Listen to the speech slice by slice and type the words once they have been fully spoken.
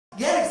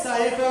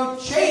excited from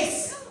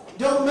Chase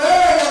Domergue,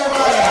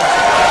 everybody.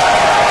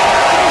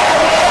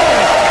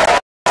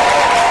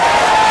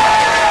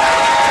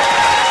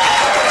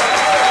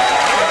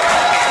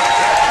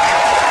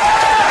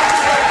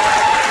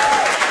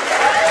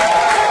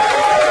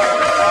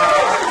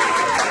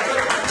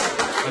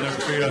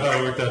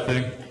 That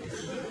thing.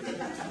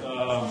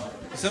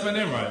 You said my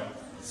name right.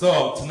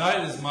 So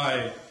tonight is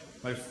my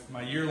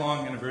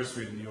year-long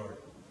anniversary in New York.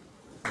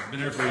 I've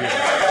been here for a year.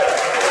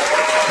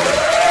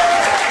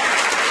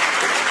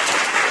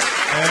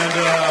 And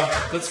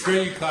that's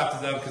great you clapped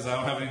at that because I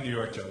don't have any New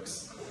York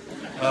jokes.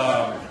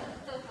 Now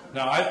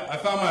I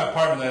found my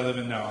apartment that I live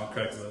in now on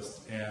Craigslist,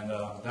 and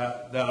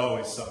that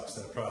always sucks,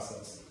 that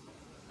process.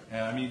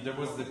 And I mean, there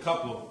was the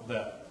couple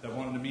that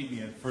wanted to meet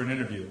me for an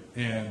interview,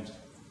 and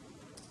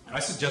I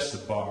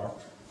suggested a bar.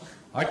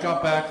 I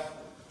got back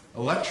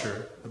a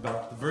lecture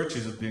about the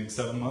virtues of being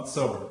 7 months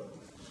sober.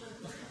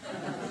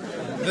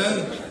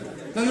 Then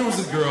there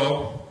was a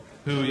girl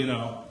who, you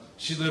know,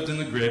 she lived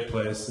in a great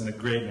place, in a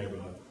great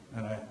neighborhood.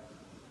 And I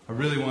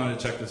really wanted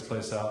to check this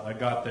place out. I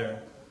got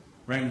there,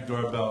 rang the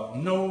doorbell,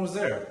 and no one was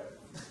there.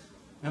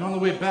 And on the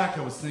way back,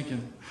 I was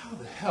thinking, how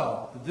the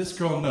hell did this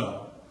girl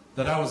know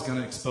that I was going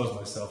to expose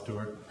myself to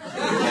her?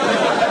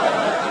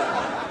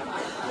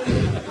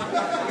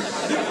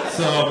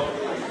 So,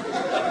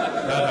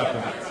 that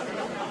happened.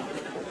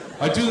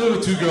 I do live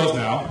with 2 girls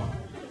now.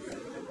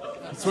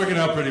 It's working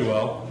out pretty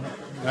well.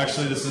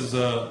 Actually, this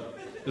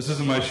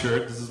isn't my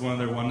shirt. This is one of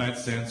their one-night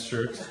stand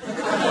shirts. You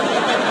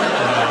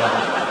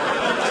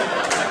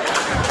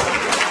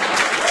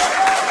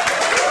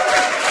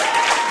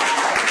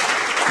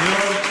know,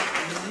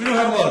 we don't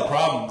have a lot of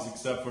problems,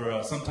 except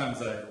for sometimes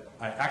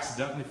I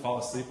accidentally fall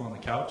asleep on the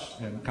couch,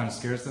 and it kind of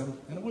scares them.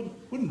 And it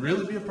wouldn't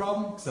really be a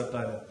problem, except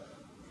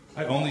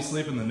I only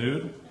sleep in the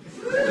nude.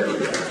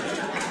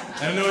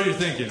 And I know what you're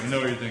thinking, And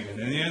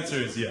the answer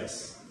is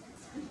yes.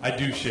 I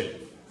do shave.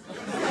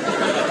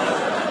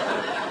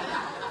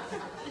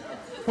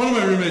 One of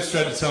my roommates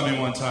tried to tell me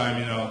one time,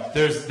 you know,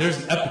 there's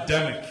an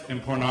epidemic in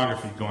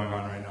pornography going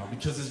on right now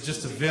because it's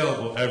just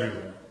available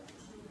everywhere.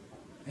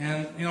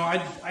 And, you know,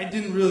 I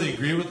didn't really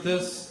agree with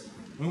this.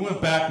 We went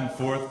back and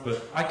forth,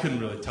 but I couldn't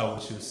really tell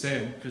what she was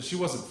saying because she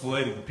wasn't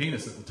filleting the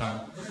penis at the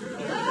time.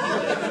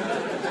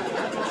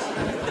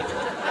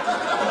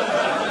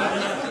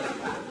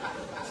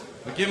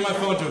 I gave my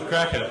phone to a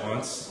crackhead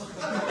once.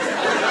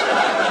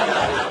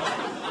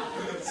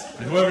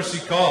 And whoever she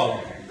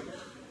called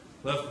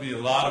left me a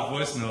lot of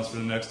voicemails for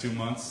the next 2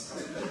 months.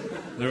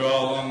 They were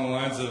all along the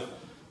lines of,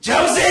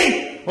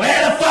 Josie,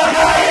 where the fuck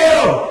are you?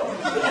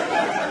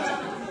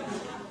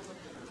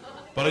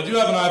 But I do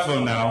have an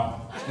iPhone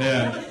now,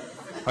 and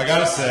I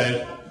gotta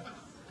say,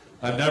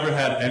 I've never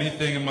had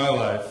anything in my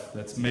life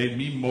that's made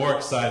me more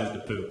excited to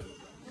poop.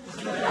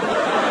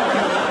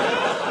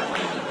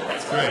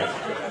 It's great.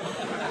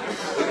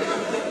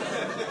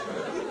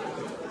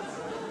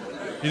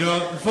 You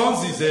know, the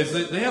phones these days,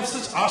 they have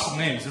such awesome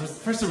names.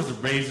 First there was the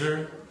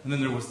Razor, and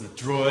then there was the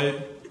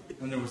Droid,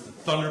 and there was the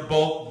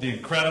Thunderbolt, the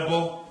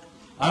Incredible.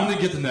 I'm going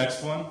to get the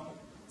next one.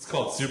 It's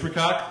called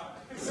Supercock.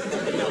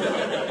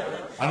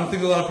 I don't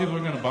think a lot of people are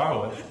going to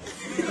borrow it.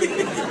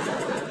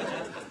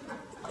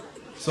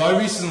 So I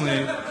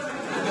recently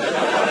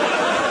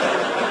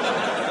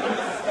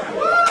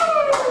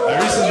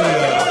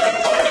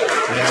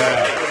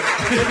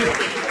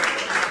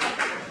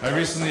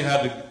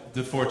had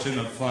the fortune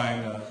of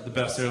flying the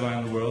best airline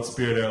in the world,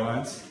 Spirit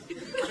Airlines.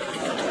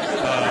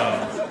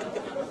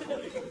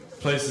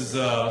 Place is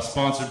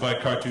sponsored by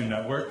Cartoon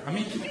Network. I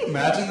mean, can you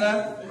imagine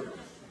that?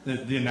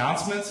 The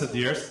announcements at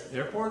the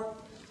airport?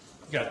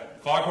 You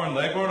got Foghorn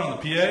Leghorn on the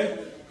PA.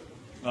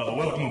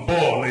 Welcome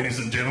aboard, ladies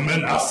and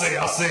gentlemen. I say,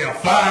 a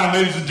fine,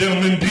 ladies and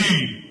gentlemen,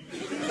 indeed.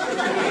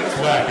 It's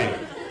wacky.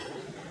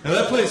 Now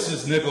that place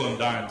just nickel and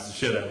dimes the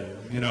shit out of you,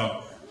 you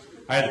know.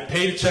 I had to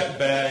pay to check a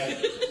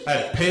bag. I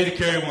had to pay to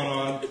carry one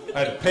on. I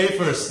had to pay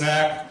for a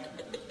snack.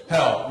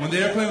 Hell, when the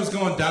airplane was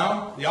going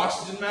down, the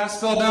oxygen mask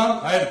fell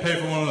down, I had to pay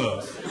for one of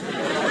those.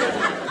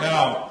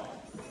 Now,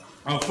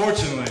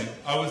 unfortunately,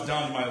 I was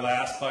down to my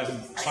last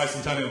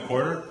bicentennial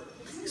quarter,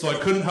 so I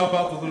couldn't help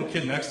out the little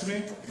kid next to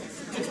me.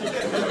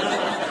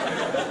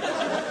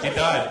 He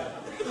died.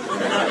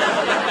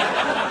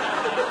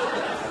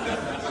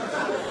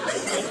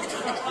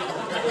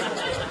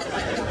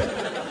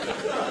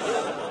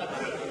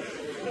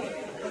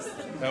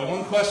 Now,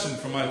 one question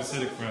for my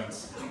Hasidic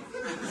friends.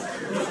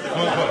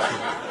 One question.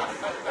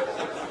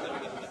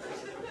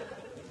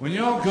 When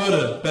you all go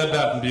to Bed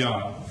Bath &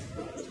 Beyond,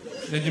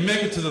 and you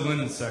make it to the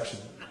linen section,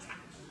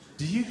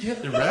 do you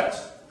get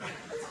erect?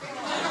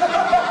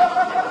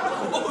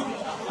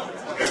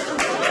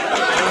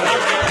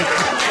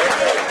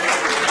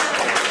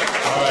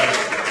 Alright.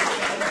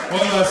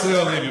 One last thing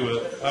I'll leave you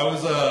with. I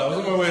was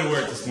on my way to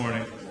work this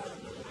morning,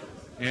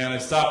 and I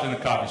stopped in a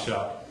coffee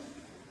shop.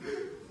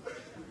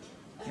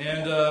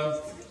 And,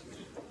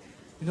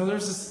 you know,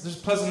 there's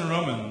pleasant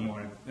aroma in the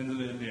morning, in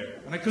the air,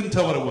 and I couldn't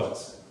tell what it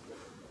was.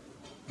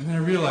 And then I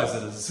realized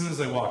it as soon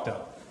as I walked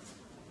out.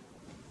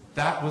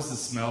 That was the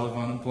smell of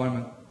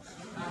unemployment.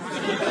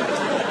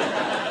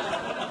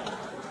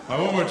 All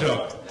right, one more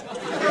joke.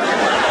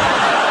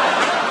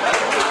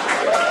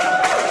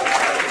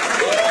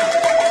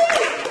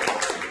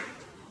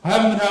 I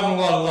haven't been having a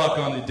lot of luck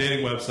on the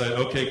dating website,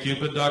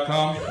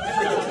 okcupid.com.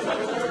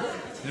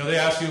 You know, they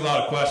ask you a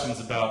lot of questions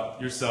about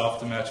yourself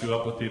to match you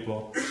up with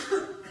people.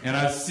 And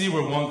I see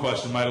where one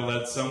question might have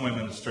led some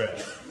women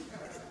astray.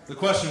 The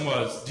question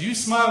was, do you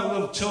smile at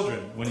little children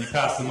when you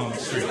pass them on the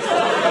street?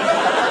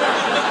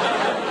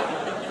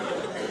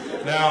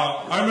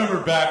 Now, I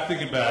remember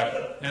thinking back,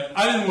 and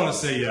I didn't want to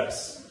say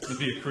yes and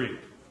be a creep.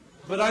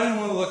 But I didn't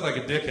want to look like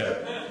a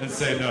dickhead and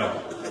say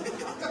no.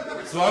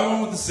 So I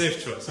went with the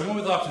safe choice. I went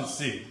with option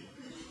C,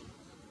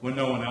 when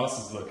no one else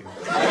is looking.